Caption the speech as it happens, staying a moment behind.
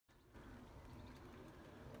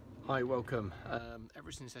Hi, welcome.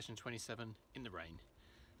 Everesting session 27 in the rain.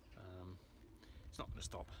 It's not going to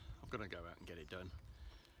stop. I've got to go out and get it done.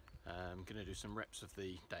 I'm going to do some reps of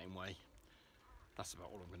the Daneway. That's about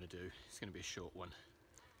all I'm going to do. It's going to be a short one.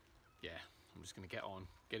 Yeah, I'm just going to get on,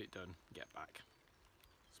 get it done, get back.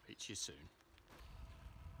 Speak to you soon.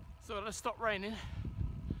 So let's stop raining.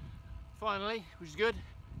 Finally, which is good.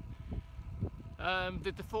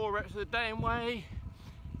 Did the 4 reps of the Daneway.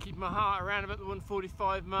 Keep my heart around about the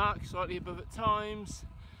 145 mark, slightly above at times.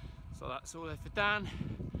 So that's all there for Dan.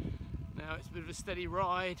 Now it's a bit of a steady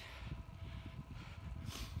ride.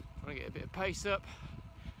 Trying to get a bit of pace up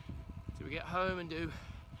till we get home and do.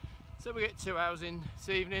 So we get 2 hours in this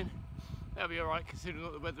evening. That'll be alright considering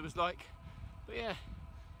what the weather was like. But yeah,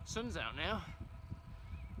 sun's out now.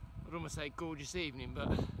 I'd almost say gorgeous evening, but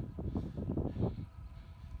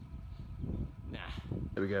nah.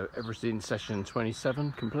 There we go, Everesting session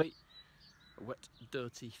 27 complete. A wet,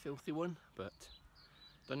 dirty, filthy one, but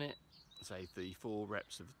done it. Say the 4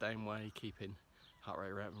 reps of the Daneway, keeping heart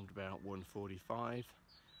rate around about 145.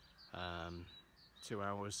 2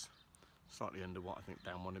 hours, slightly under what I think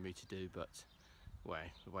Dan wanted me to do, but the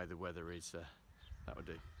way the weather is, that would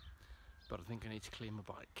do. But I think I need to clean my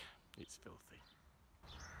bike. It's filthy.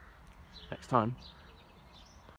 Next time,